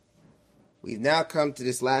We've now come to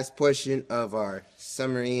this last portion of our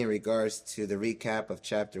summary in regards to the recap of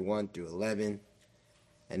chapter 1 through 11.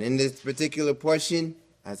 And in this particular portion,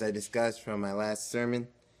 as I discussed from my last sermon,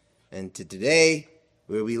 and to today,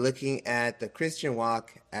 we'll be looking at the Christian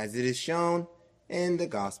walk as it is shown in the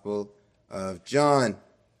Gospel of John.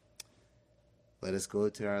 Let us go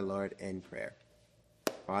to our Lord in prayer.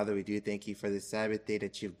 Father, we do thank you for this Sabbath day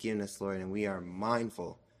that you've given us, Lord, and we are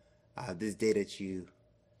mindful of this day that you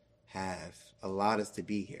have allowed us to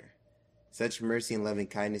be here. Such mercy and loving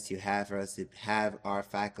kindness you have for us to have our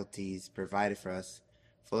faculties provided for us,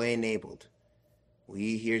 fully enabled.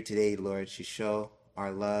 We here today, Lord, should show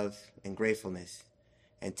our love and gratefulness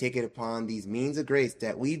and take it upon these means of grace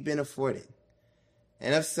that we've been afforded.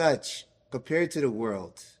 And of such, compared to the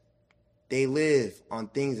world, they live on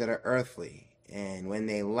things that are earthly, and when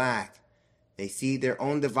they lack, they see their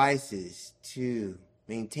own devices to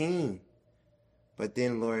maintain. But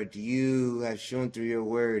then, Lord, you have shown through your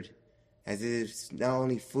word as it is not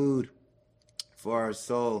only food for our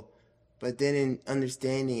soul, but then in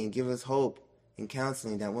understanding and give us hope and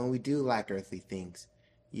counseling that when we do lack earthly things,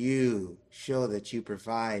 you show that you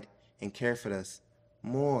provide and care for us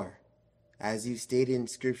more. As you stated in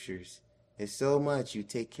scriptures, if so much you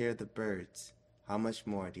take care of the birds, how much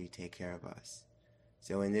more do you take care of us?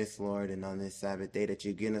 So in this, Lord, and on this Sabbath day that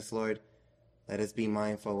you've given us, Lord, let us be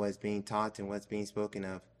mindful of what's being taught and what's being spoken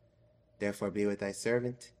of. Therefore, be with thy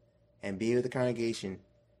servant and be with the congregation.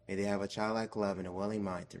 May they have a childlike love and a willing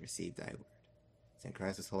mind to receive thy word. It's in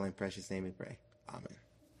Christ's holy and precious name we pray. Amen.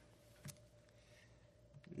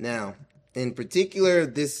 Now, in particular,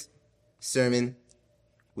 this sermon,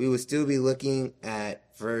 we will still be looking at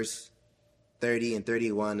verse 30 and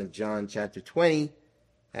 31 of John chapter 20,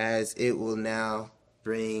 as it will now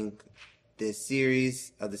bring this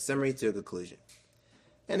series of the summary to a conclusion.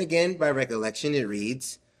 And again, by recollection, it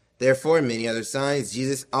reads, "Therefore many other signs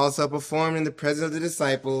Jesus also performed in the presence of the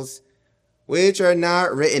disciples, which are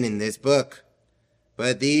not written in this book.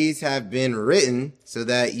 But these have been written so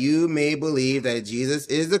that you may believe that Jesus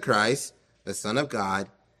is the Christ, the Son of God,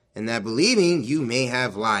 and that believing you may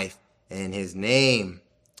have life in his name."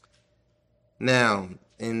 Now,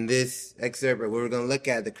 in this excerpt, we're going to look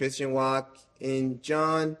at the Christian walk in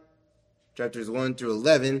John chapters 1 through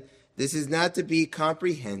 11. This is not to be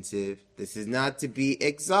comprehensive. This is not to be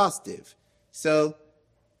exhaustive. So,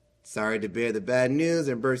 sorry to bear the bad news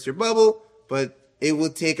and burst your bubble, but it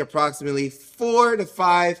will take approximately 4 to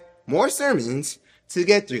 5 more sermons to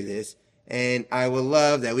get through this. And I would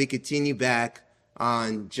love that we continue back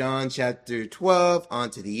on John chapter 12 on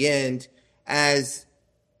to the end, as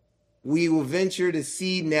we will venture to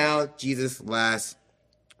see now Jesus' last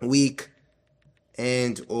week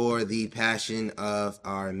and or the passion of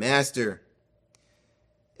our master.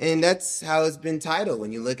 And that's how it's been titled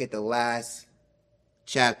when you look at the last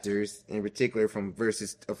chapters, in particular from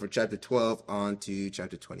chapter 12 on to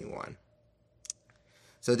chapter 21.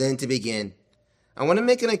 So then to begin, I want to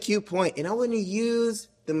make an acute point, and I want to use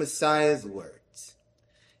the Messiah's words.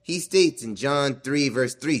 He states in John 3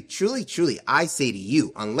 verse 3, "Truly, truly, I say to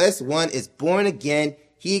you, unless one is born again,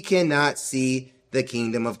 he cannot see the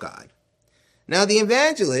kingdom of God." Now the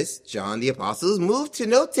evangelist, John the Apostle, is moved to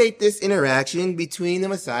notate this interaction between the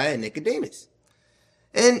Messiah and Nicodemus.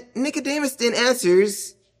 And Nicodemus then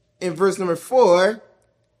answers in verse number 4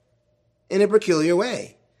 in a peculiar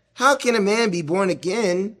way. "How can a man be born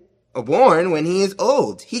again or born when he is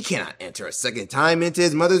old? He cannot enter a second time into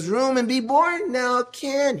his mother's womb and be born, now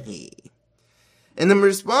can he?" And the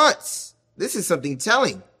response, this is something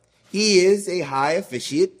telling. He is a high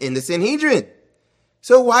officiate in the Sanhedrin.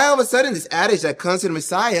 So why all of a sudden this adage that comes to the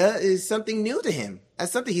Messiah is something new to him,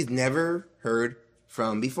 as something he's never heard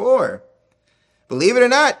from before? Believe it or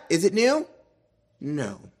not, is it new?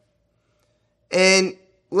 No. And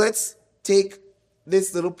let's take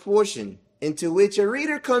this little portion into which a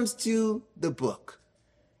reader comes to the book,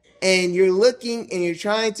 and you're looking and you're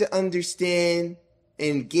trying to understand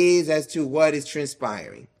and gaze as to what is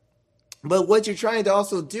transpiring. But what you're trying to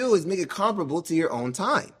also do is make it comparable to your own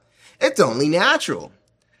time. It's only natural.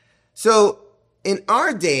 So in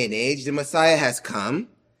our day and age, the Messiah has come,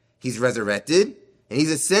 he's resurrected, and he's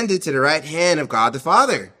ascended to the right hand of God the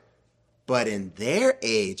Father. But in their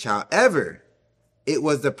age, however, it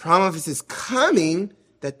was the promise of his coming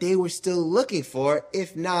that they were still looking for,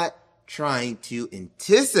 if not trying to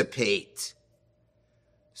anticipate.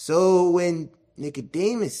 So when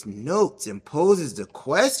Nicodemus notes and poses the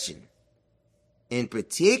question, in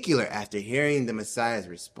particular after hearing the Messiah's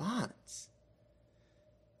response,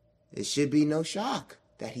 it should be no shock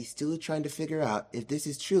that he's still trying to figure out if this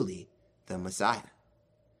is truly the Messiah.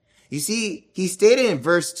 You see, he stated in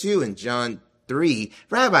verse 2 in John 3,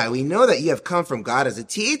 Rabbi, we know that you have come from God as a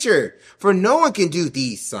teacher, for no one can do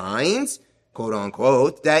these signs, quote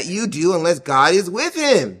unquote, that you do unless God is with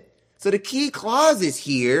him. So the key clauses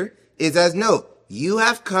here is as note, you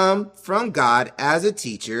have come from God as a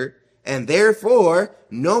teacher, and therefore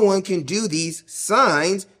no one can do these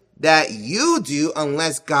signs that you do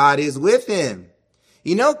unless God is with him.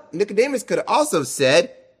 You know, Nicodemus could have also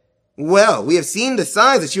said, well, we have seen the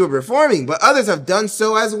signs that you are performing, but others have done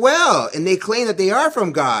so as well, and they claim that they are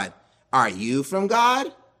from God. Are you from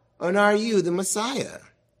God, or are you the Messiah?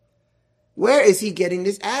 Where is he getting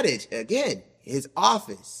this adage? Again, his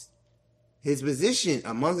office, his position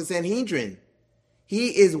among the Sanhedrin.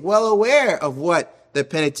 He is well aware of what the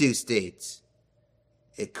Pentateuch states.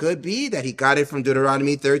 It could be that he got it from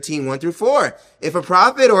Deuteronomy 13, 1 through 4. If a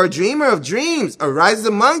prophet or a dreamer of dreams arises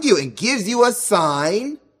among you and gives you a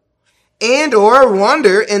sign and or a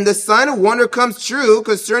wonder, and the sign of wonder comes true,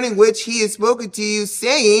 concerning which he has spoken to you,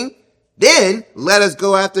 saying, then let us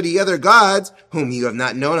go after the other gods, whom you have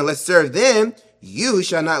not known, and let's serve them. You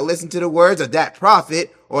shall not listen to the words of that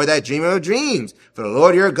prophet or that dreamer of dreams. For the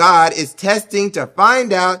Lord your God is testing to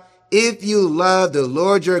find out if you love the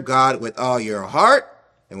Lord your God with all your heart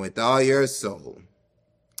and with all your soul.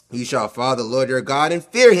 You shall follow the Lord your God and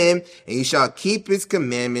fear him, and you shall keep his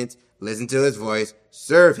commandments, listen to his voice,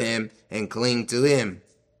 serve him, and cling to him.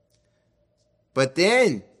 But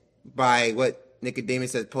then, by what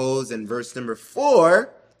Nicodemus has posed in verse number 4,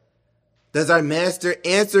 does our master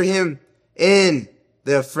answer him in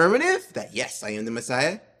the affirmative that yes, I am the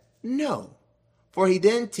Messiah? No. For he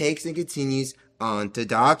then takes and continues on to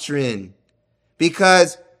doctrine.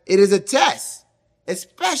 Because it is a test,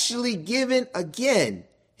 especially given again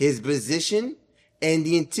his position and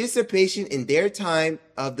the anticipation in their time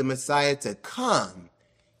of the Messiah to come.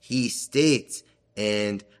 He states,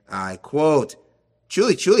 and I quote,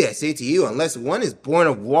 truly, truly, I say to you, unless one is born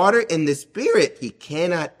of water and the Spirit, he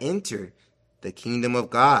cannot enter the kingdom of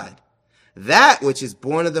God. That which is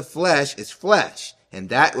born of the flesh is flesh, and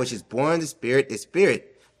that which is born of the Spirit is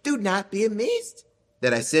spirit. Do not be amazed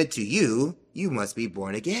that I said to you, you must be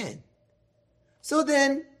born again. So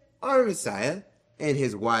then, our Messiah and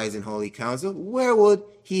his wise and holy counsel, where would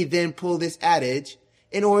he then pull this adage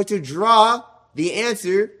in order to draw the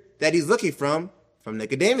answer that he's looking from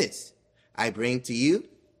Nicodemus? I bring to you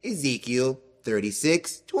Ezekiel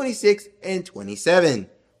 36, 26, and 27.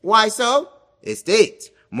 Why so? It states,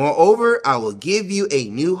 moreover, I will give you a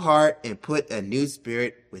new heart and put a new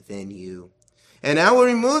spirit within you. And I will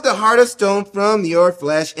remove the heart of stone from your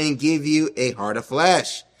flesh and give you a heart of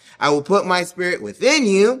flesh. I will put my spirit within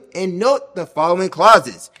you, and note the following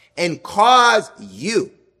clauses, and cause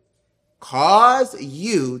you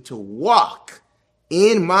to walk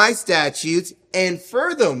in my statutes, and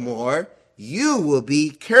furthermore, you will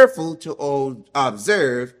be careful to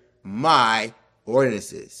observe my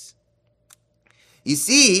ordinances. You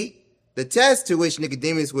see, the test to which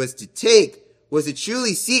Nicodemus was to take was to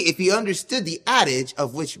truly see if he understood the adage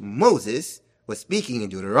of which Moses was speaking in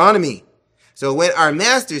Deuteronomy. So when our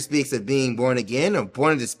master speaks of being born again or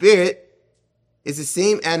born of the Spirit, it's the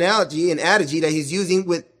same analogy and adage that he's using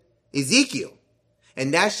with Ezekiel.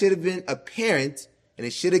 And that should have been apparent, and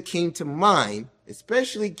it should have came to mind,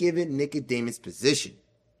 especially given Nicodemus' position.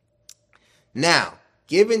 Now,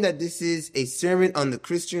 given that this is a sermon on the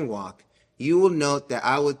Christian walk, you will note that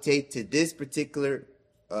I will take to this particular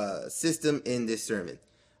system in this sermon.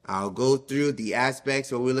 I'll go through the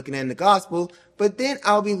aspects what we're looking at in the gospel, but then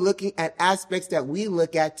I'll be looking at aspects that we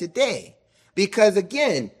look at today. Because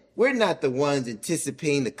again, we're not the ones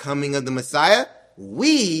anticipating the coming of the Messiah.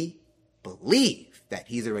 We believe that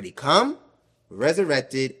he's already come,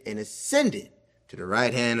 resurrected, and ascended to the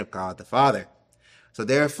right hand of God the Father. So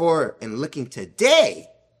therefore, in looking today,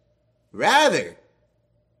 rather,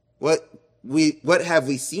 what have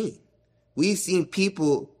we seen? We've seen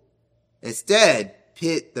people instead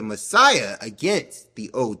pit the Messiah against the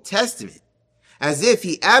Old Testament, as if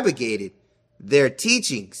he abrogated their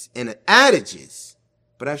teachings and adages.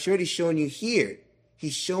 But I've surely shown you here,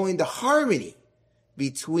 he's showing the harmony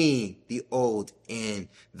between the old and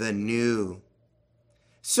the new.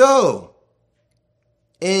 So,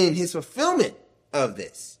 in his fulfillment of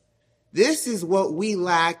this is what we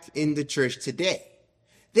lack in the church today.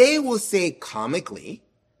 They will say comically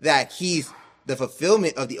that he's the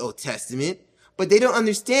fulfillment of the Old Testament, but they don't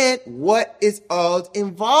understand what is all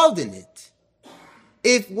involved in it.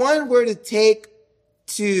 If one were to take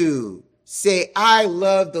to say, I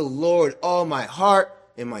love the Lord all my heart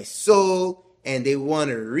and my soul, and they want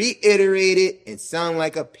to reiterate it and sound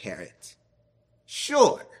like a parrot.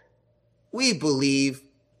 Sure, we believe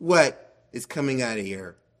what is coming out of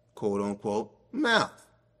your quote-unquote mouth.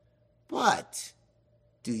 But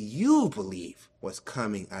do you believe what's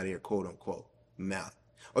coming out of your quote-unquote mouth?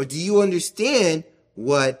 Or do you understand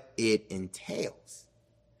what it entails?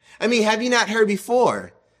 I mean, have you not heard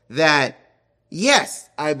before that, yes,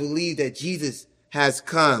 I believe that Jesus has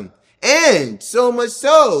come, and so much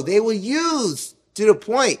so, they will use to the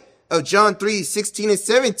point of John 3:16 and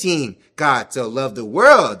 17. God so loved the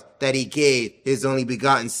world that he gave his only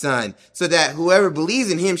begotten son, so that whoever believes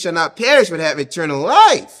in him shall not perish but have eternal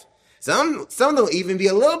life. Some will even be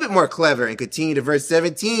a little bit more clever and continue to verse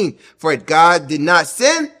 17. For God did not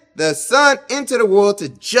send the son into the world to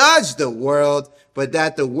judge the world, but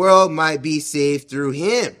that the world might be saved through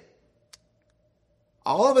him.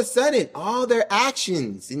 All of a sudden, all their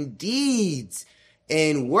actions and deeds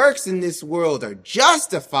and works in this world are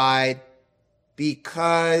justified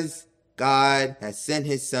because God has sent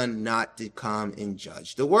his son not to come and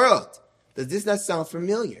judge the world. Does this not sound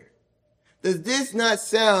familiar? Does this not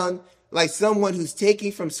sound like someone who's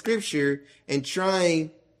taking from scripture and trying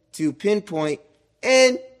to pinpoint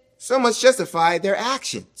and so much justify their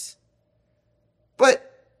actions?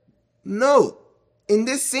 But note, in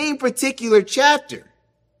this same particular chapter,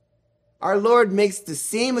 our Lord makes the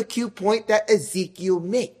same acute point that Ezekiel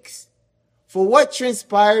makes. For what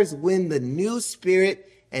transpires when the new spirit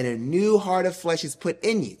and a new heart of flesh is put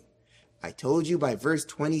in you? I told you by verse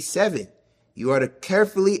 27, you are to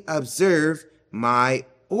carefully observe my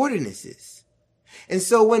ordinances. And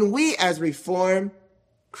so when we as Reformed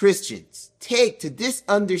Christians take to this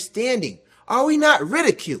understanding, are we not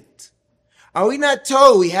ridiculed? Are we not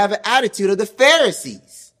told we have an attitude of the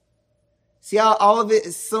Pharisees? See how all of it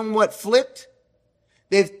is somewhat flipped?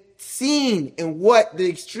 They've seen in what the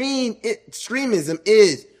extremism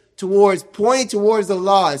is towards pointing towards the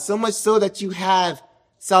law, and so much so that you have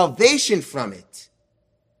salvation from it.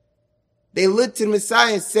 They looked to the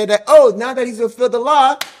Messiah and said that, oh, now that he's fulfilled the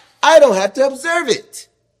law, I don't have to observe it.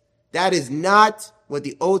 That is not what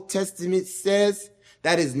the Old Testament says.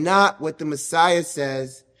 That is not what the Messiah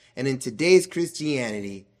says. And in today's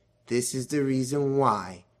Christianity, this is the reason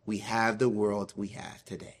why we have the world we have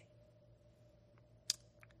today.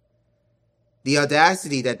 The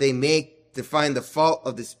audacity that they make to find the fault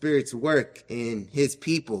of the Spirit's work in his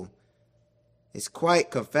people is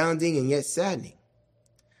quite confounding and yet saddening.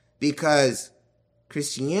 Because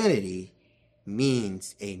Christianity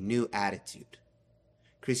means a new attitude.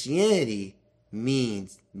 Christianity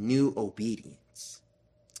means new obedience.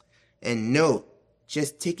 And note,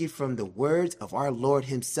 just take it from the words of our Lord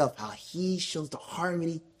himself, how he shows the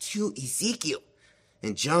harmony to Ezekiel.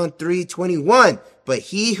 In John 3:21, but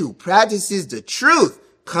he who practices the truth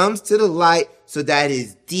comes to the light so that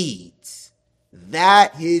his deeds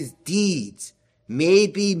may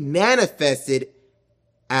be manifested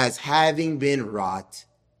as having been wrought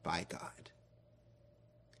by God.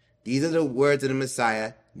 These are the words of the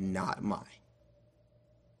Messiah, not mine.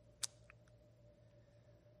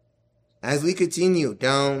 As we continue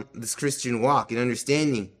down this Christian walk and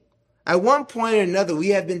understanding, at one point or another, we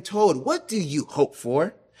have been told, what do you hope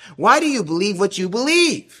for? Why do you believe what you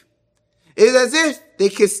believe? It is as if they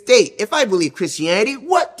could state, if I believe Christianity,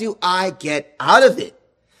 what do I get out of it?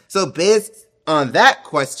 So based on that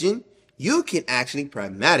question, you can actually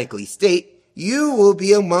pragmatically state you will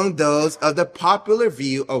be among those of the popular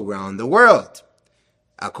view around the world.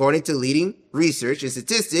 According to leading research and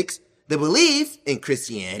statistics, the belief in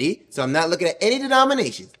Christianity, so I'm not looking at any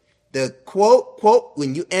denominations, the quote,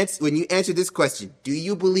 when you answer this question, do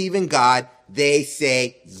you believe in God? They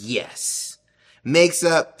say yes. Makes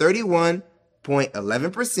up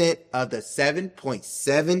 31.11% of the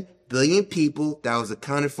 7.7 billion people that was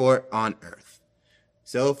accounted for on Earth.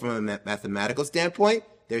 So from a mathematical standpoint,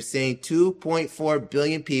 they're saying 2.4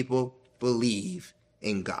 billion people believe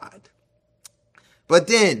in God. But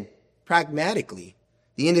then, pragmatically,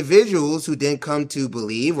 the individuals who then come to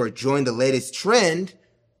believe or join the latest trend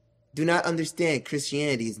do not understand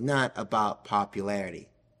Christianity is not about popularity.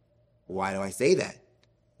 Why do I say that?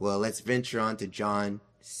 Well, let's venture on to John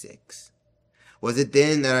 6. Was it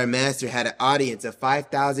then that our master had an audience of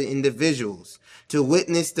 5,000 individuals to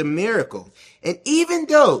witness the miracle? And even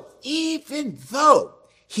though he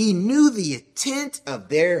knew the intent of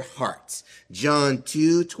their hearts, John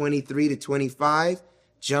 2:23-25,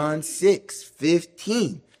 John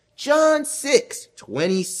 6:15, John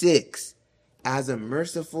 6:26, as a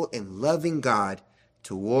merciful and loving God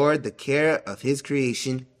toward the care of his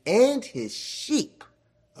creation and his sheep,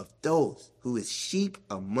 of those who is sheep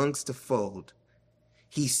amongst the fold,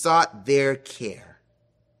 he sought their care.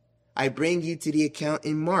 I bring you to the account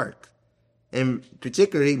in Mark, and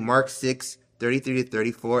particularly Mark 6, 33 to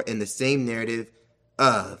 34 in the same narrative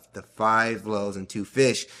of the 5 loaves and 2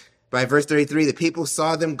 fish. By verse 33, the people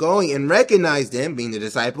saw them going and recognized them, being the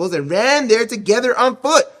disciples, and ran there together on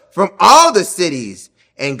foot from all the cities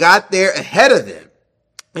and got there ahead of them.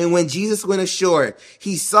 And when Jesus went ashore,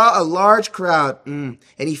 he saw a large crowd, and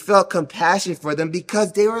he felt compassion for them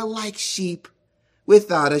because they were like sheep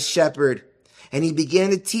without a shepherd. And he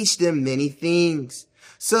began to teach them many things.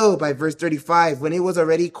 So by verse 35, when it was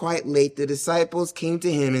already quite late, the disciples came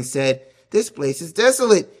to him and said, "This place is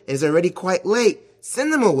desolate and is already quite late.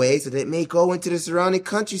 Send them away so that they may go into the surrounding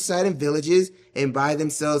countryside and villages and buy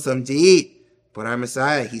themselves something to eat." But our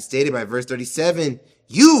Messiah, he stated by verse 37,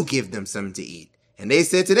 "You give them something to eat." And they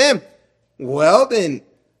said to them, "Well then,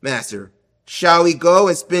 Master, shall we go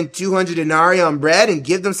and spend 200 denarii on bread and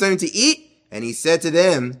give them something to eat?" And he said to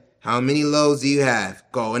them, "How many loaves do you have?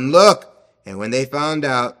 Go and look." And when they found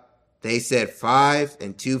out, they said 5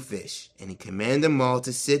 and 2 fish. And he commanded them all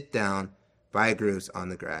to sit down by groups on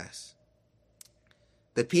the grass.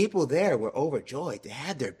 The people there were overjoyed. They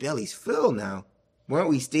had their bellies filled now. Weren't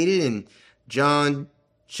we stated in John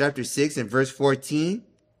chapter 6 and verse 14?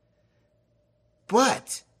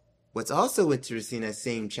 But what's also interesting in that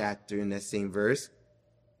same chapter, in that same verse,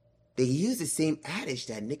 they use the same adage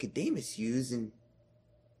that Nicodemus used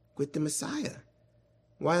with the Messiah.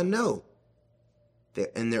 Why no?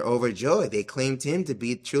 And they're overjoyed. They claimed him to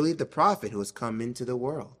be truly the prophet who has come into the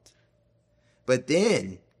world. But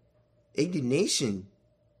then indignation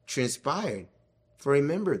transpired. For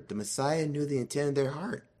remember, the Messiah knew the intent of their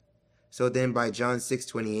heart. So then by John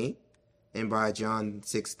 6:28 and by John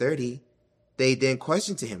 6:30, they then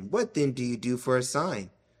questioned to him, "What then do you do for a sign,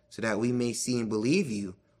 so that we may see and believe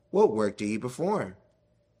you? What work do you perform?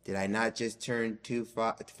 Did I not just turn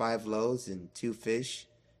 5 loaves and 2 fish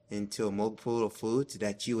into a multiple of food so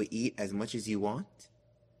that you would eat as much as you want?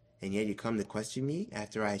 And yet you come to question me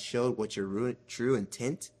after I showed what your true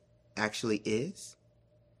intent actually is?"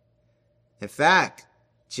 In fact,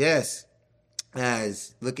 just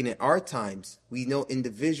as looking at our times, we know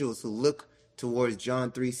individuals who look towards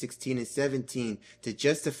John 3:16 and 17 to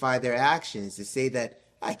justify their actions, to say that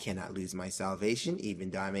I cannot lose my salvation even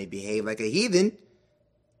though I may behave like a heathen.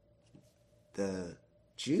 The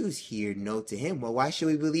Jews here note to him, "Well, why should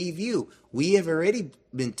we believe you? We have already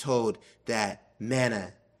been told that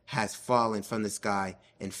manna has fallen from the sky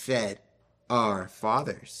and fed our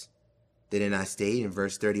fathers." Did it not state in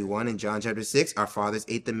verse 31 in John chapter 6, "Our fathers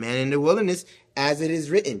ate the manna in the wilderness, as it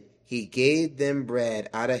is written, he gave them bread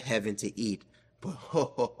out of heaven to eat." But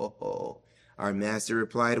our master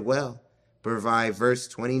replied, "Well, provide verse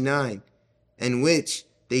 29, in which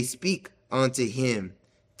they speak unto him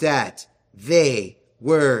that they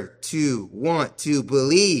were to want to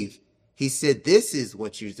believe. He said, this is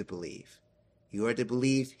what you're to believe. You are to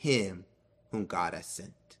believe him whom God has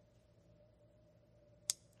sent."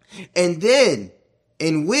 And then,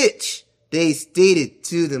 in which they stated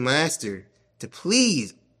to the master to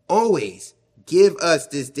please always give us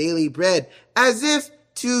this daily bread, as if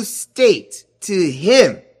to state to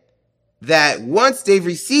him that once they've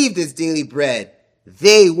received this daily bread,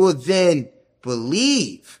 they will then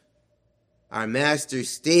believe. Our master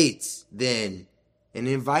states then, in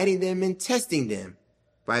inviting them and testing them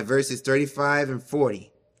by verses 35 and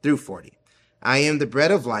 40 through 40, "I am the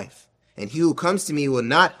bread of life, and he who comes to me will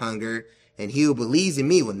not hunger, and he who believes in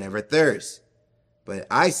me will never thirst. But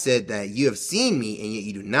I said that you have seen me, and yet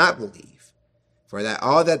you do not believe. For that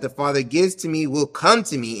all that the Father gives to me will come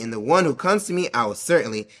to me, and the one who comes to me I will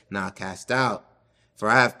certainly not cast out. For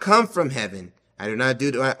I have come from heaven. I do not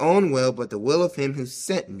do my own will, but the will of him who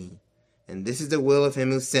sent me. And this is the will of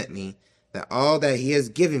him who sent me, that all that he has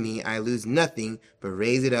given me I lose nothing, but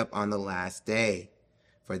raise it up on the last day.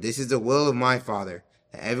 For this is the will of my Father,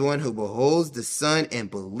 that everyone who beholds the Son and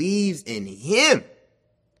believes in him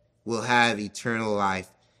will have eternal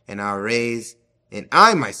life, and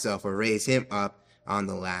I myself will raise him up on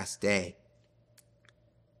the last day."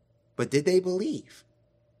 But did they believe?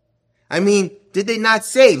 I mean, did they not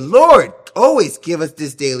say, "Lord, always give us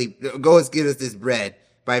this bread,"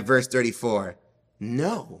 by verse 34?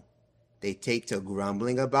 No. They take to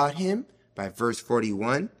grumbling about him by verse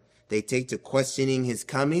 41. They take to questioning his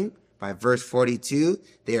coming by verse 42.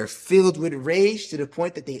 They are filled with rage to the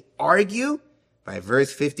point that they argue by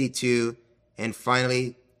verse 52. And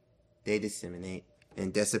finally, they disseminate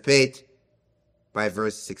and dissipate by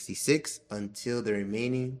verse 66 until the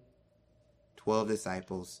remaining 12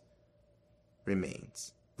 disciples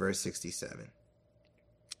remains. Verse 67.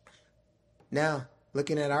 Now,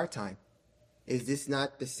 looking at our time, is this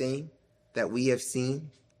not the same that we have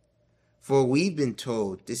seen? For we've been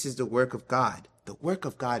told this is the work of God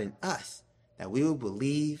in us, that we will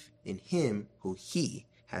believe in him who he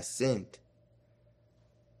has sent.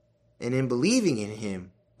 And in believing in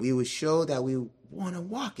him, we will show that we want to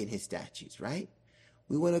walk in his statutes, right?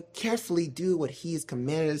 We want to carefully do what he has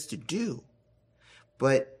commanded us to do.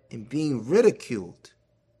 But in being ridiculed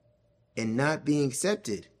and not being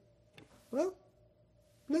accepted, well,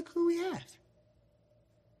 look who we have.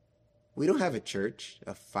 We don't have a church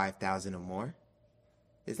of 5,000 or more.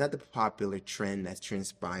 It's not the popular trend that's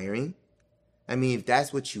transpiring. I mean, if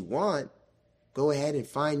that's what you want, go ahead and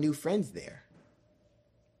find new friends there.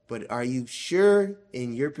 But are you sure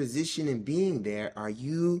in your position in being there, are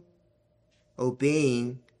you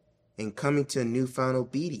obeying and coming to a newfound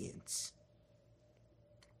obedience?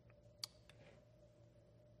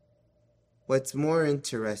 What's more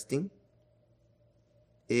interesting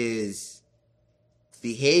is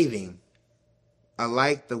behaving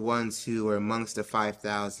alike the ones who were amongst the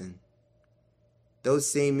 5,000.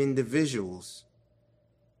 Those same individuals,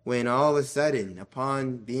 when all of a sudden,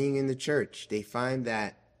 upon being in the church, they find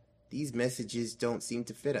that these messages don't seem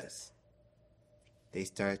to fit us. They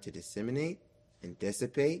start to disseminate and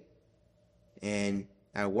dissipate. And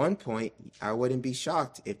at one point, I wouldn't be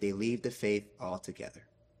shocked if they leave the faith altogether.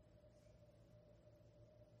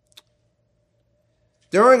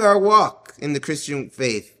 During our walk in the Christian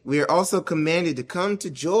faith, we are also commanded to come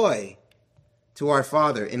to joy to our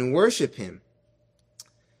Father and worship him.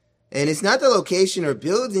 And it's not the location or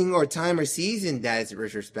building or time or season that is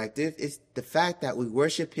respective. It's the fact that we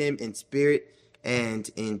worship him in spirit and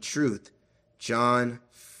in truth. John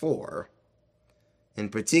 4. In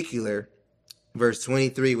particular, verse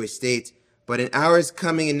 23, which states, "But an hour is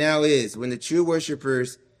coming and now is, when the true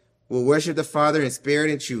worshipers will worship the Father in spirit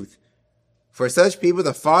and truth. For such people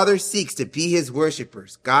the Father seeks to be his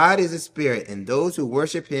worshipers. God is a spirit, and those who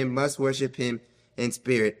worship him must worship him in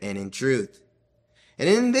spirit and in truth. And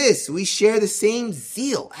in this we share the same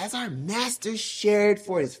zeal as our Master shared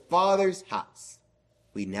for his Father's house."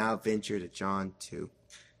 We now venture to John 2.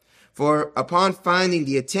 "For upon finding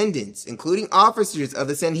the attendants, including officers of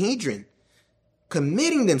the Sanhedrin,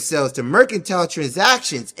 committing themselves to mercantile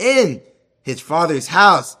transactions in his Father's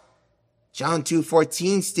house," John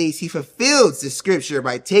 2:14 states he fulfills the scripture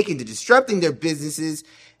by taking to disrupting their businesses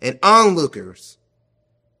and onlookers.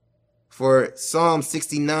 For Psalm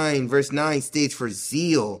 69 verse 9 states, "For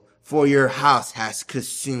zeal for your house has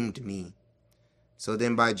consumed me." So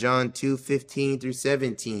then by John 2:15 through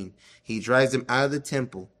 17, he drives them out of the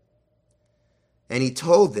temple. And he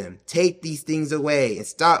told them, "Take these things away and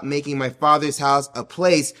stop making my Father's house a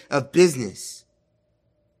place of business."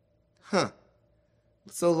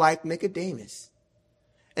 So like Nicodemus,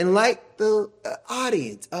 and like the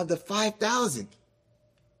audience of the 5,000,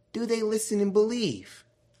 do they listen and believe?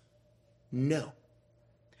 No.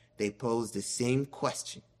 They pose the same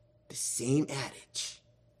question, the same adage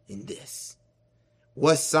in this: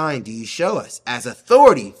 "What sign do you show us as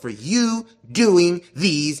authority for you doing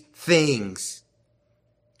these things?"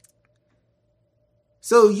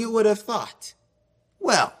 So you would have thought,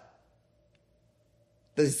 well,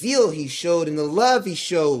 the zeal he showed and the love he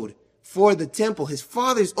showed for the temple, his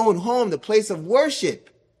Father's own home, the place of worship,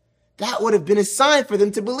 that would have been a sign for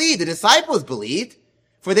them to believe. The disciples believed,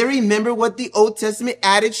 for they remember what the Old Testament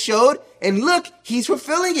adage showed, and look, he's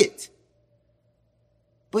fulfilling it.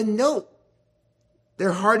 But note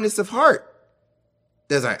their hardness of heart.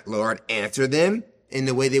 Does our Lord answer them in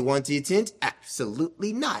the way they want to attend?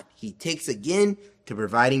 Absolutely not. He takes again to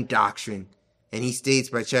providing doctrine. And he states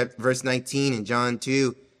by verse 19 in John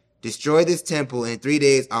 2, "Destroy this temple, and in 3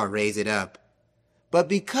 days I'll raise it up." But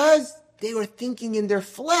because they were thinking in their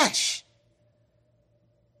flesh,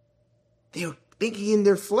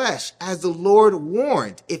 as the Lord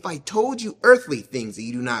warned, "If I told you earthly things that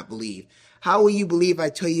you do not believe, how will you believe if I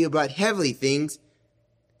tell you about heavenly things?"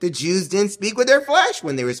 The Jews didn't speak with their flesh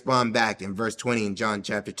when they respond back in verse 20 in John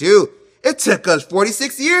chapter 2. "It took us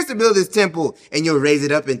 46 years to build this temple, and you'll raise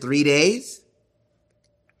it up in 3 days?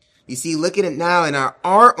 You see, look at it now in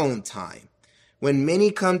our own time. When many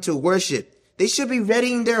come to worship, they should be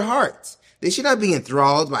readying their hearts. They should not be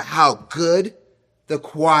enthralled by how good the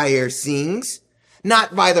choir sings,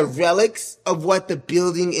 not by the relics of what the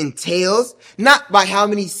building entails, not by how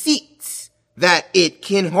many seats that it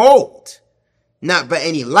can hold, not by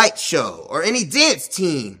any light show or any dance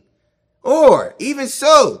team, or even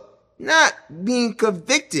so, not being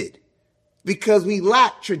convicted because we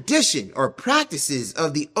lack tradition or practices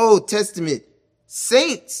of the Old Testament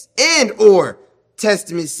saints and or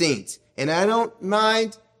Testament saints. And I don't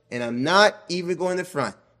mind, and I'm not even going to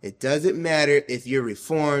front. It doesn't matter if you're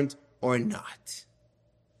Reformed or not.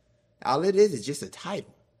 All it is just a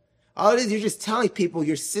title. All it is, you're just telling people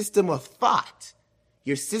your system of thought,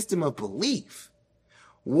 your system of belief.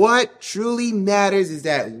 What truly matters is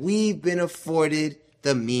that we've been afforded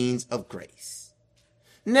the means of grace.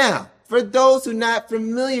 Now, for those who are not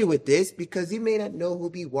familiar with this, because you may not know who'll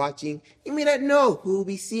be watching, you may not know who will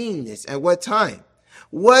be seeing this at what time.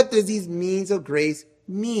 What does these means of grace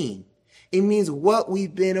mean? It means what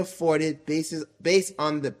we've been afforded based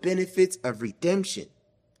on the benefits of redemption.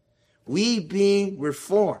 We being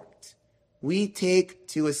reformed, we take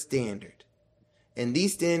to a standard. And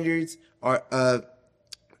these standards are of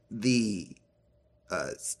the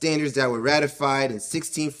standards that were ratified in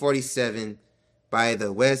 1647 by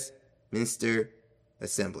the Westminster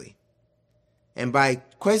Assembly. And by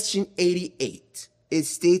question 88, it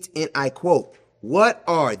states, and I quote, "What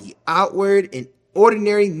are the outward and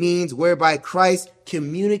ordinary means whereby Christ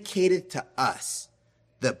communicated to us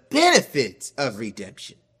the benefits of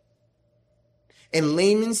redemption?" In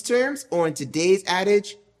layman's terms, or in today's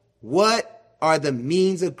adage, what are the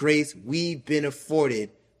means of grace we've been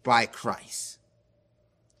afforded by Christ?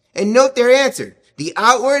 And note their answer. The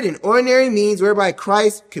outward and ordinary means whereby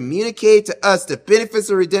Christ communicated to us the benefits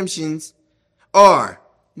of redemptions are,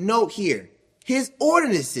 note here, his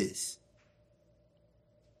ordinances.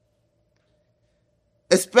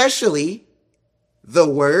 Especially the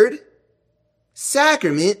word,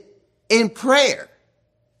 sacrament, and prayer.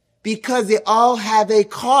 Because they all have a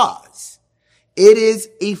cause. It is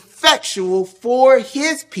effectual for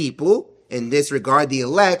his people, in this regard the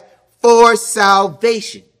elect, for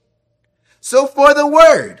salvation. So for the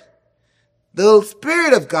word, the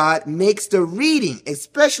Spirit of God makes the reading,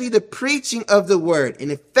 especially the preaching of the word, an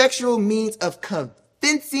effectual means of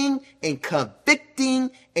convincing and convicting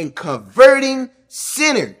and converting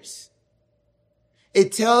sinners.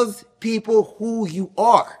 It tells people who you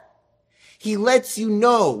are. He lets you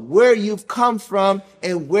know where you've come from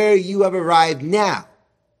and where you have arrived now.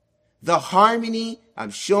 The harmony I'm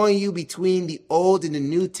showing you between the Old and the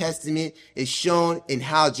New Testament is shown in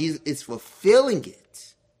how Jesus is fulfilling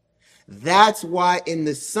it. That's why in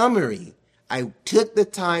the summary, I took the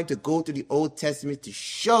time to go through the Old Testament to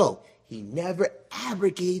show he never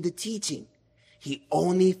abrogated the teaching. He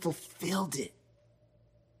only fulfilled it.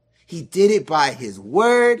 He did it by his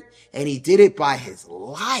word and he did it by his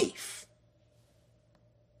life.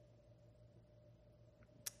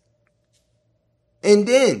 And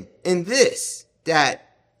then, in this,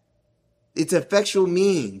 that it's effectual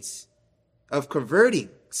means of converting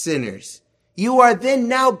sinners, you are then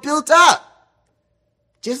now built up.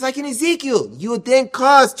 Just like in Ezekiel, you are then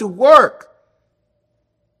caused to work,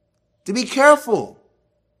 to be careful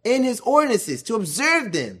in his ordinances, to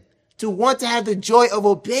observe them, to want to have the joy of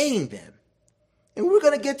obeying them. And we're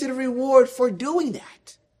going to get to the reward for doing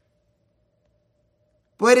that.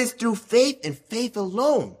 But it's through faith and faith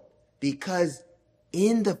alone, because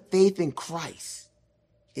in the faith in Christ,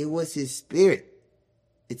 it was his Spirit.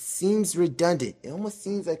 It seems redundant. It almost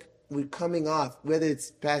seems like we're coming off, whether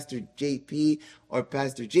it's Pastor JP or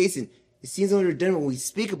Pastor Jason, it seems a little redundant when we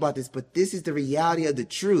speak about this, but this is the reality of the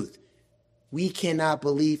truth. We cannot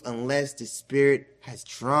believe unless the Spirit has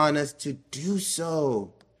drawn us to do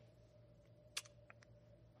so.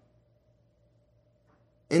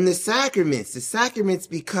 In the sacraments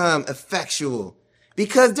become effectual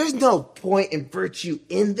because there's no point in virtue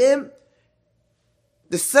in them.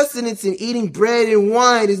 The sustenance in eating bread and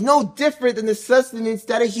wine is no different than the sustenance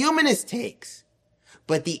that a humanist takes.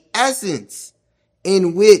 But the essence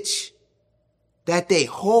in which that they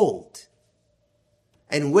hold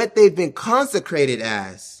and what they've been consecrated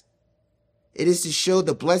as, it is to show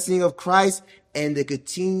the blessing of Christ and the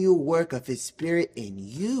continual work of his Spirit in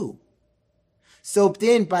you. So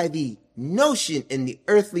then by the notion in the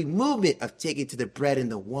earthly movement of taking to the bread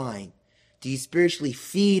and the wine, do you spiritually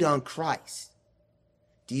feed on Christ?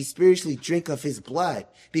 Do you spiritually drink of his blood?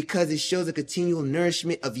 Because it shows a continual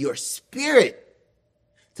nourishment of your spirit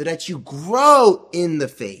so that you grow in the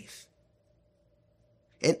faith.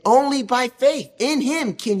 And only by faith in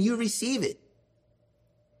him can you receive it.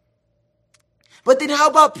 But then how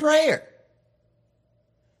about prayer?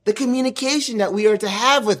 The communication that we are to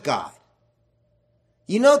have with God.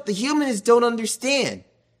 You know, the humanists don't understand.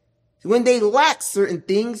 When they lack certain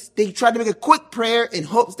things, they try to make a quick prayer in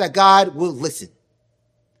hopes that God will listen.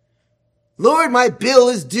 Lord, my bill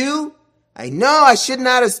is due. I know I should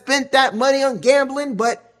not have spent that money on gambling,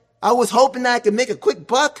 but I was hoping that I could make a quick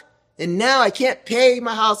buck, and now I can't pay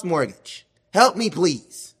my house mortgage. Help me,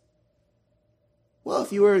 please. Well,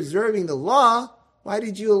 if you were observing the law, why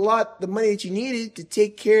did you allot the money that you needed to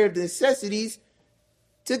take care of the necessities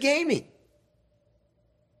to gaming?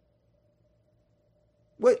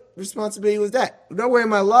 What responsibility was that? Nowhere in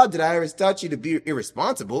my law did I ever taught you to be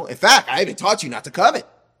irresponsible. In fact, I even taught you not to covet.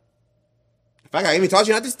 In fact, I even taught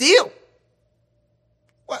you not to steal.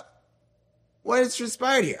 What has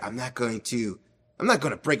transpired here? I'm not going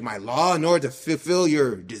to break my law in order to fulfill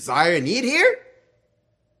your desire and need here.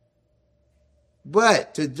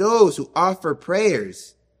 But to those who offer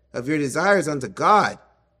prayers of your desires unto God,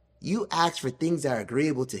 you ask for things that are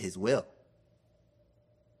agreeable to his will.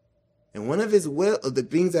 And one of the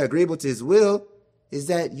things that are agreeable to his will is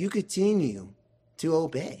that you continue to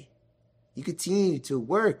obey. You continue to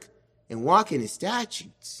work and walk in his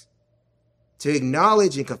statutes, to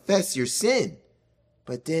acknowledge and confess your sin,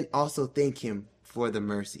 but then also thank him for the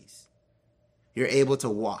mercies. You're able to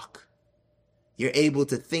walk. You're able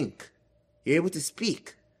to think. You're able to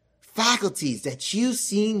speak. Faculties that you've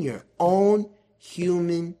seen your own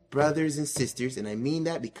human brothers and sisters, and I mean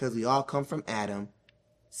that because we all come from Adam,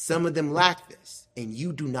 some of them lack this, and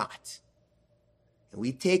you do not. And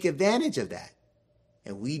we take advantage of that.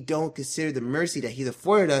 And we don't consider the mercy that he's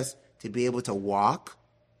afforded us to be able to walk,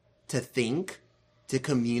 to think, to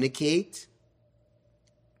communicate.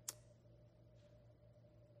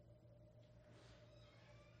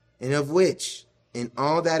 And of which, in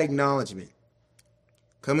all that acknowledgement,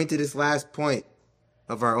 coming to this last point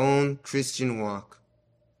of our own Christian walk,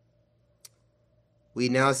 we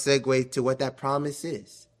now segue to what that promise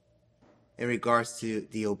is in regards to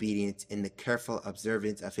the obedience and the careful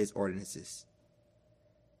observance of his ordinances.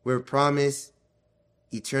 We're promised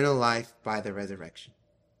eternal life by the resurrection.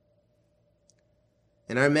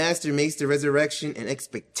 And our Master makes the resurrection an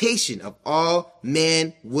expectation of all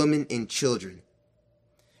man, woman, and children.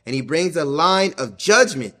 And he brings a line of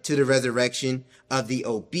judgment to the resurrection of the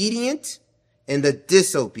obedient and the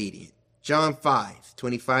disobedient. John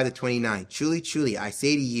 5:25-29. Truly, truly, I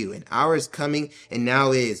say to you, an hour is coming and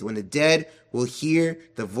now is, when the dead will hear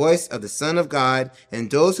the voice of the Son of God,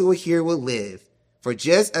 and those who will hear will live. For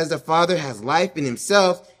just as the Father has life in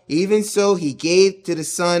himself, even so he gave to the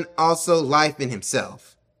Son also life in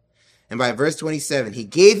himself. And by verse 27, he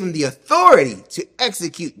gave him the authority to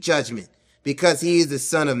execute judgment, because he is the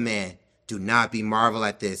Son of Man. Do not be marveled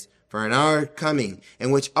at this, for an hour coming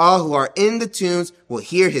in which all who are in the tombs will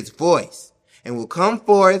hear his voice, and will come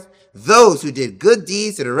forth, those who did good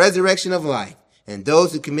deeds to the resurrection of life, and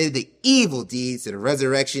those who committed the evil deeds to the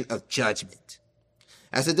resurrection of judgment.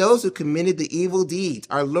 As to those who committed the evil deeds,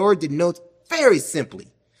 our Lord denotes very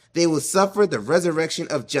simply, they will suffer the resurrection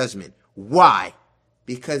of judgment. Why?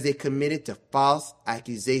 Because they committed to false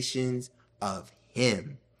accusations of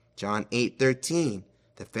him. John 8:13,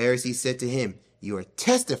 the Pharisees said to him, you are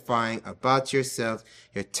testifying about yourself.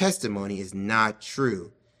 Your testimony is not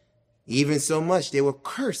true. Even so much they will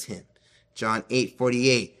curse him. John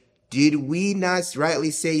 8:48, did we not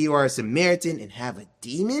rightly say you are a Samaritan and have a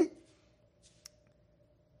demon?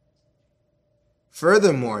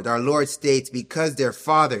 Furthermore, our Lord states, because their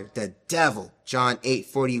father, the devil, John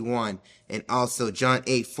 8:41, and also John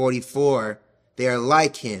 8:44, they are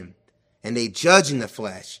like him, and they judge in the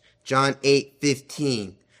flesh, John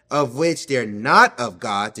 8:15, of which they're not of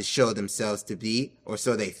God to show themselves to be, or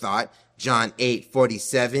so they thought, John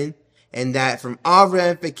 8:47, and that from all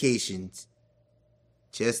ramifications,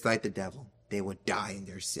 just like the devil, they will die in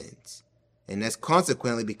their sins. And that's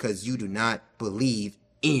consequently because you do not believe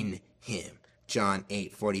in him. John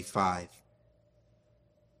 8:45.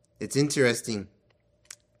 It's interesting.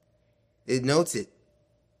 It notes it.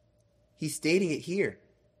 He's stating it here.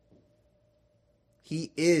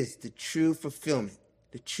 He is the true fulfillment,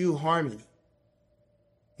 the true harmony.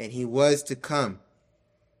 And he was to come.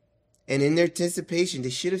 And in their anticipation, they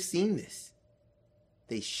should have seen this.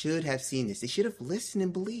 They should have seen this. They should have listened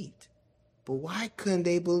and believed. But why couldn't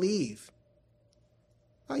they believe?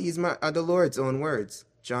 I'll use the Lord's own words.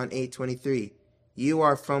 John 8:23. You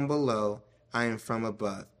are from below, I am from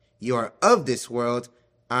above. You are of this world,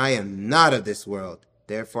 I am not of this world.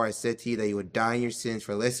 Therefore I said to you that you would die in your sins,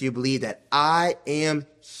 for unless you believe that I am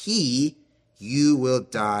he, you will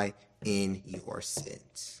die in your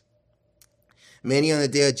sins. Many on the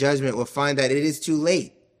day of judgment will find that it is too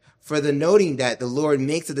late, for the noting that the Lord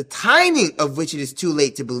makes of the timing of which it is too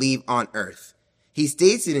late to believe on earth. He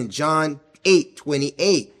states it in John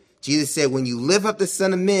 8:28. Jesus said, when you lift up the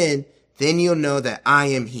Son of Man, then you'll know that I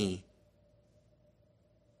am he.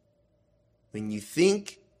 When you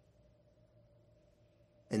think,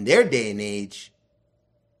 in their day and age,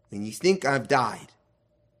 when you think I've died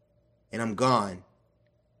and I'm gone,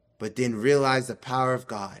 but then realize the power of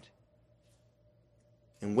God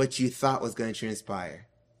and what you thought was going to transpire,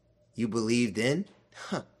 you believed in?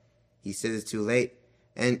 He says it's too late.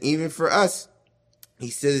 And even for us,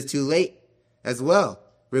 he says it's too late as well.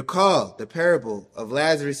 Recall the parable of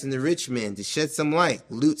Lazarus and the rich man to shed some light.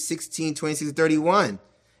 Luke 16:26-31.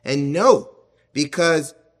 And note,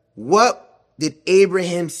 because what did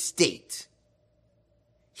Abraham state?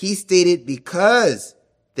 He stated because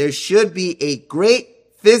there should be a great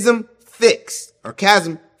chasm fixed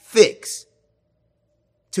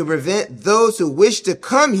to prevent those who wish to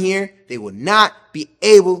come here, they will not be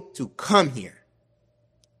able to come here.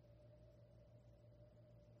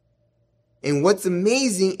 And what's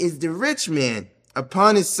amazing is the rich man,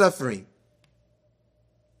 upon his suffering,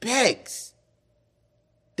 begs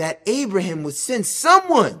that Abraham would send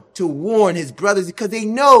someone to warn his brothers because they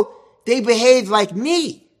know they behaved like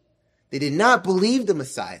me. They did not believe the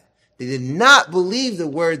Messiah. They did not believe the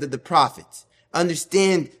words of the prophets,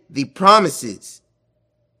 understand the promises.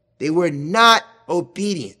 They were not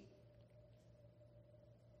obedient.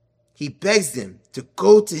 He begs them to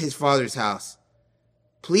go to his father's house,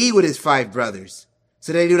 plead with his 5 brothers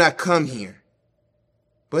so that they do not come here.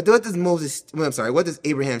 But what does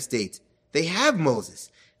Abraham state? They have Moses.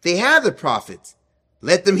 They have the prophets.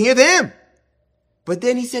 Let them hear them. But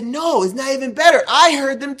then he said, no, it's not even better. I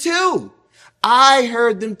heard them too.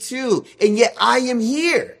 And yet I am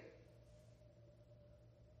here.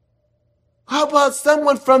 How about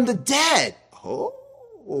someone from the dead?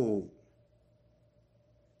 Oh.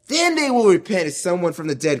 Then they will repent if someone from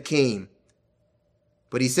the dead came.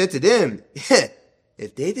 But he said to them,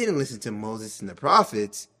 if they didn't listen to Moses and the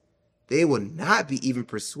prophets, they would not be even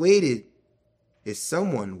persuaded if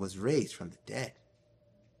someone was raised from the dead.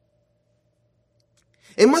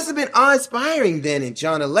 It must have been awe-inspiring then in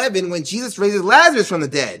John 11 when Jesus raises Lazarus from the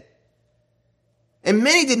dead. And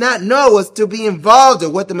many did not know was to be involved or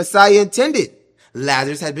what the Messiah intended.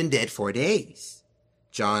 Lazarus had been dead 4 days.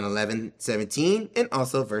 John 11:17 and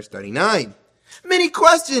also verse 39. Many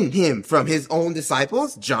questioned him from his own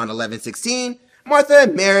disciples. John 11:16. Martha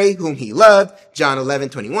and Mary, whom he loved. John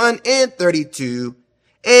 11:21 and 32.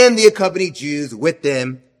 And the accompanied Jews with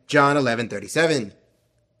them. John 11:37.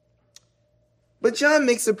 But John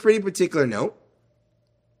makes a pretty particular note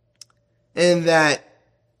in that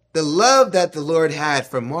the love that the Lord had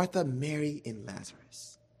for Martha, Mary, and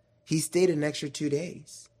Lazarus, he stayed an extra 2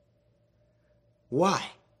 days.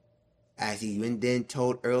 Why? As he then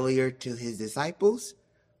told earlier to his disciples,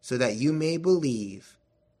 so that you may believe,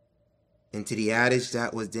 into the adage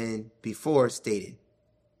that was then before stated.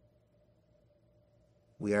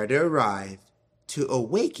 We are to arrive to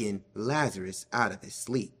awaken Lazarus out of his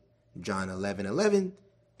sleep. John 11:11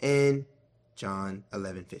 and John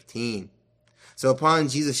 11:15. So upon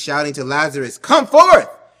Jesus shouting to Lazarus, come forth,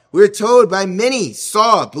 we're told by many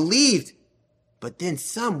saw, believed, but then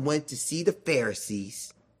some went to see the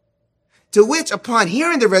Pharisees. To which, upon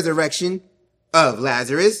hearing the resurrection of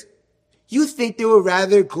Lazarus, you think they will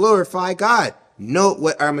rather glorify God. Note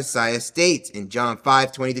what our Messiah states in John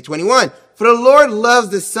 5:20-21. For the Lord loves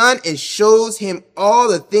the Son and shows him all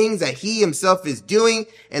the things that he himself is doing,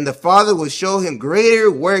 and the Father will show him greater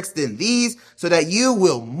works than these, so that you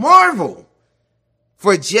will marvel.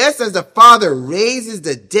 For just as the Father raises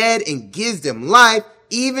the dead and gives them life,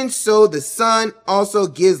 even so the Son also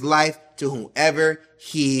gives life to whomever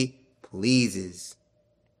he pleases.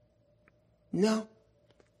 No.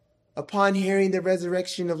 Upon hearing the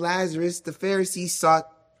resurrection of Lazarus, the Pharisees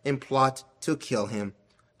sought and plot to kill him.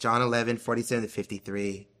 John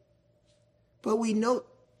 11:47-53. But we note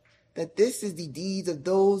that this is the deeds of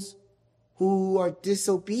those who are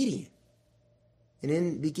disobedient. And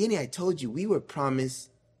in the beginning, I told you we were promised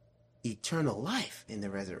eternal life in the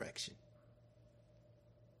resurrection.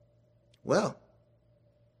 Well,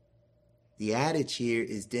 the adage here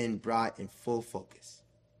is then brought in full focus.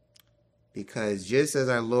 Because just as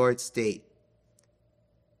our Lord stated,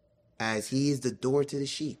 as he is the door to the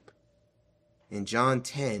sheep, in John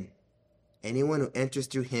 10, anyone who enters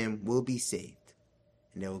through him will be saved,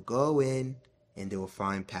 and they will go in and they will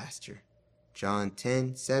find pasture. John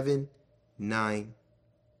 10:7-9.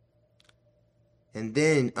 And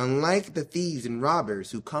then, unlike the thieves and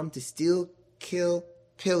robbers who come to steal, kill,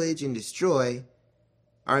 pillage, and destroy,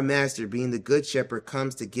 our Master, being the Good Shepherd,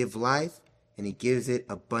 comes to give life, and he gives it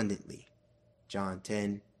abundantly. John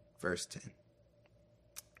 10:10.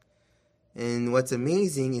 And what's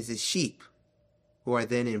amazing is his sheep, who are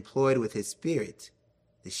then employed with his spirit.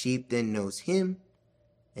 The sheep then knows him,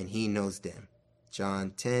 and he knows them.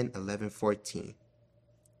 John 10:11-14.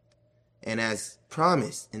 And as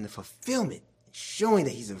promised in the fulfillment, showing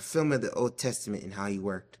that he's a fulfillment of the Old Testament and how he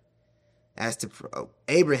worked. As to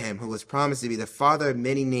Abraham, who was promised to be the father of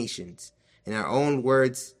many nations, in our own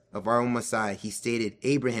words of our own Messiah, he stated,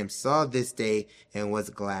 Abraham saw this day and was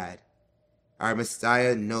glad. our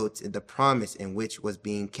Messiah notes in the promise in which was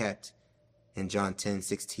being kept in John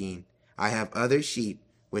 10:16. I have other sheep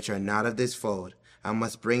which are not of this fold. I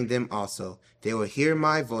must bring them also. They will hear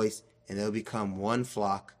my voice, and they'll become one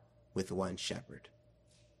flock with one shepherd.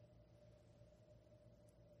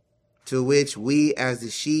 To which we as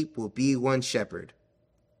the sheep will be one shepherd.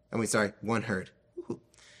 One herd.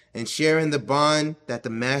 And share in the bond that the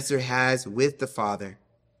master has with the Father.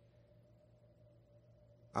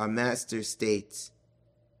 Our master states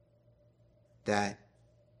that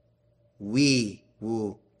we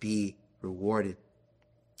will be rewarded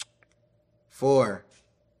for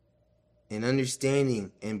in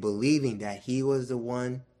understanding and believing that he was the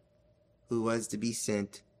one who was to be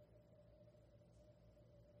sent.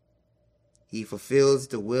 He fulfills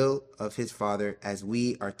the will of his Father as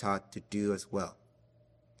we are taught to do as well.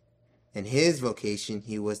 In his vocation,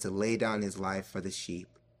 he was to lay down his life for the sheep.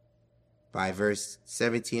 By verse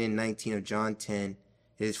 17 and 19 of John 10,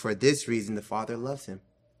 it is for this reason the Father loves him,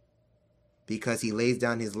 because he lays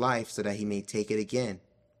down his life so that he may take it again.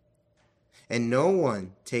 And no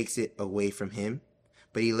one takes it away from him,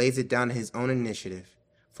 but he lays it down on his own initiative,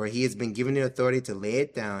 for he has been given the authority to lay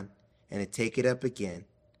it down and to take it up again.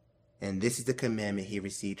 And this is the commandment he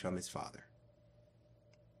received from his Father.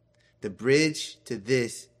 The bridge to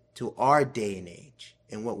this, to our day and age,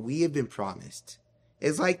 and what we have been promised,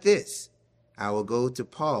 is like this. I will go to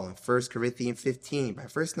Paul in 1 Corinthians 15 by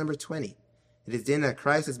verse number 20. It is then that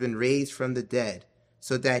Christ has been raised from the dead,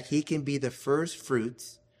 so that he can be the first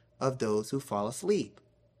fruits of those who fall asleep,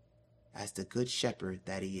 as the good shepherd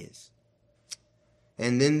that he is.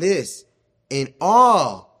 And then this, and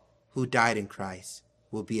all who died in Christ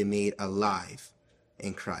will be made alive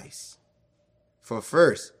in Christ. For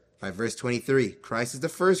first, by verse 23, Christ is the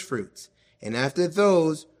first fruits, and after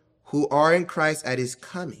those who are in Christ at his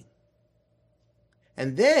coming.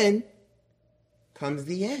 And then comes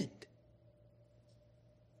the end.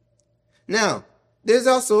 Now, there's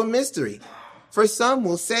also a mystery. For some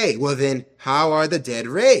will say, well then, how are the dead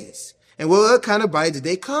raised? And what kind of body did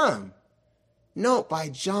they come? No, by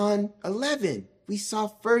John 11, we saw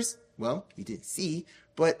first, well, we didn't see,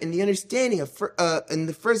 but in the understanding of, in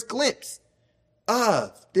the first glimpse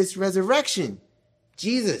of this resurrection,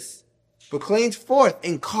 Jesus proclaims forth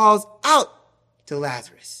and calls out to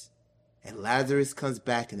Lazarus. And Lazarus comes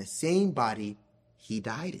back in the same body he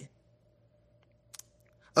died in.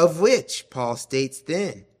 Of which, Paul states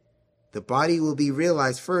then, the body will be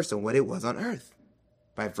realized first on what it was on earth.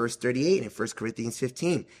 By verse 38 in 1 Corinthians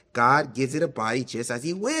 15, God gives it a body just as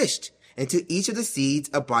he wished, and to each of the seeds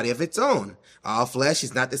a body of its own. All flesh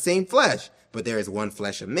is not the same flesh, but there is one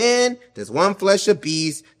flesh of man, there's one flesh of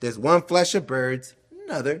beasts, there's one flesh of birds,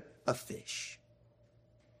 another of fish.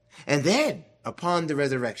 And then, upon the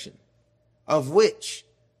resurrection, of which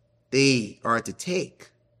they are to take,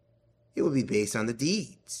 it will be based on the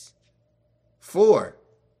deeds. For,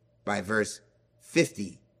 by verse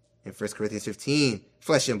 50 in 1 Corinthians 15,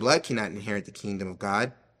 flesh and blood cannot inherit the kingdom of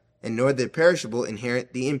God, and nor the perishable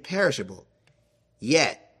inherit the imperishable.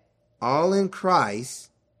 Yet, all in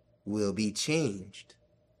Christ will be changed.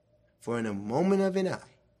 For in a moment of an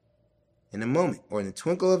eye, in a moment, or in the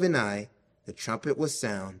twinkle of an eye, the trumpet will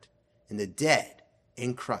sound, and the dead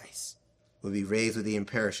in Christ will be raised with the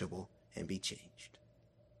imperishable and be changed.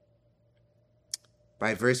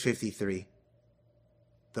 By verse 53,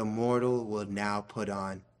 the mortal will now put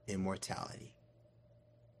on immortality.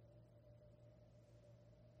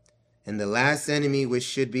 And the last enemy which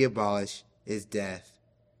should be abolished is death.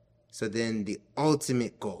 So then the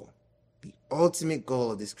ultimate goal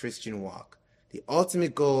of this Christian walk, the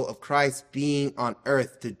ultimate goal of Christ being on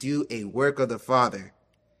earth to do a work of the Father,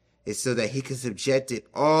 is so that he can subject it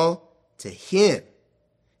all to him.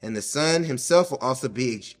 And the Son himself will also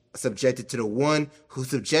be subjected to the one who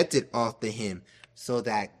subjected all to him, so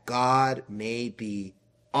that God may be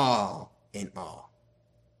all in all.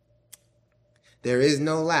 There is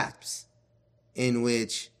no lapse in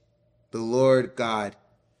which the Lord God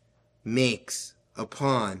makes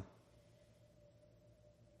upon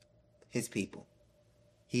his people.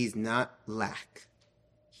 He's not lack.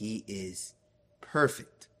 He is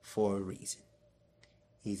perfect for a reason.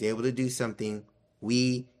 He's able to do something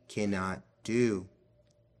we cannot do.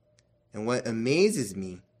 And what amazes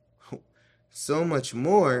me so much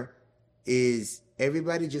more is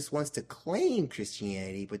everybody just wants to claim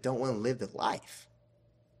Christianity but don't want to live the life.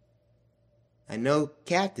 I know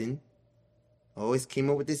Captain always came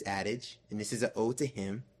up with this adage, and this is an ode to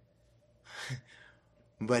him,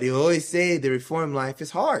 but he always say the Reformed life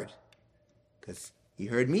is hard, because he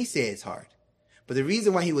heard me say it's hard. But the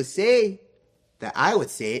reason why he would say that I would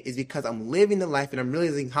say it is because I'm living the life and I'm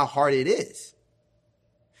realizing how hard it is.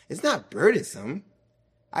 It's not burdensome.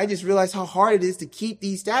 I just realize how hard it is to keep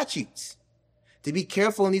these statutes, to be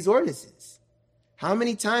careful in these ordinances. How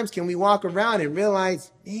many times can we walk around and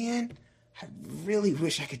realize, man, I really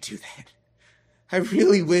wish I could do that. I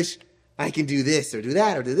really wish I can do this or do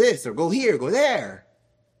that or do this or go here, go there.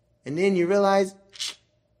 And then you realize,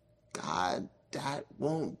 God, that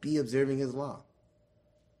won't be observing his law.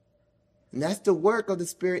 And that's the work of the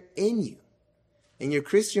Spirit in you. In your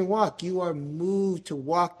Christian walk, you are moved to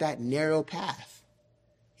walk that narrow path.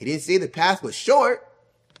 He didn't say the path was short.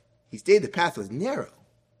 He said the path was narrow.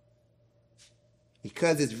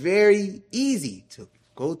 Because it's very easy to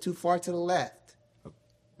go too far to the left or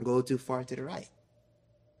go too far to the right.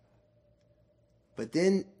 But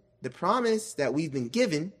then the promise that we've been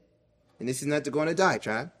given, and this is not to go on a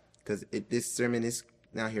diatribe, because this sermon is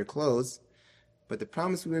now here closed, but the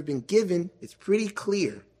promise we have been given is pretty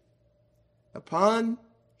clear. Upon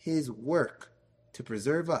his work to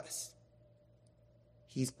preserve us,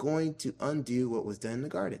 he's going to undo what was done in the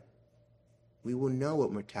garden. We will know what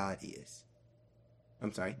immortality is.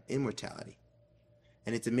 And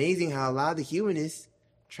it's amazing how a lot of the humanists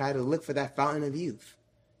try to look for that fountain of youth.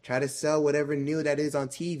 Try to sell whatever new that is on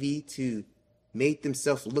TV to make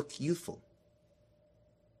themselves look youthful.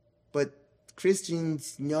 But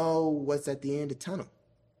Christians know what's at the end of the tunnel.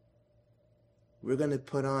 We're going to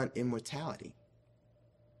put on immortality.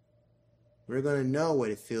 We're going to know what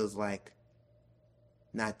it feels like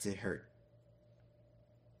not to hurt,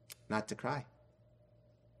 not to cry.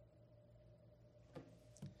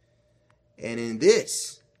 And in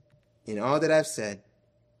this, in all that I've said,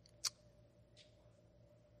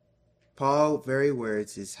 Paul's very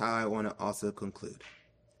words is how I want to also conclude,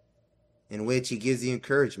 in which he gives the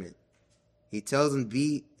encouragement. He tells them,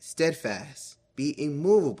 be steadfast, be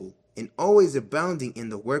immovable, and always abounding in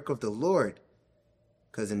the work of the Lord,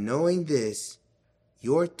 because in knowing this,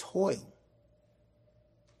 your toil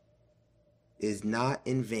is not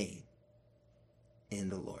in vain in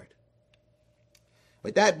the Lord.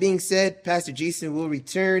 With that being said, Pastor Jason will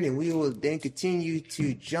return and we will then continue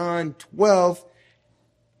to John 12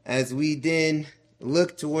 as we then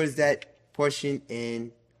look towards that portion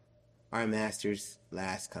in our Master's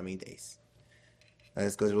last coming days.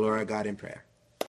 Let's go to the Lord our God in prayer.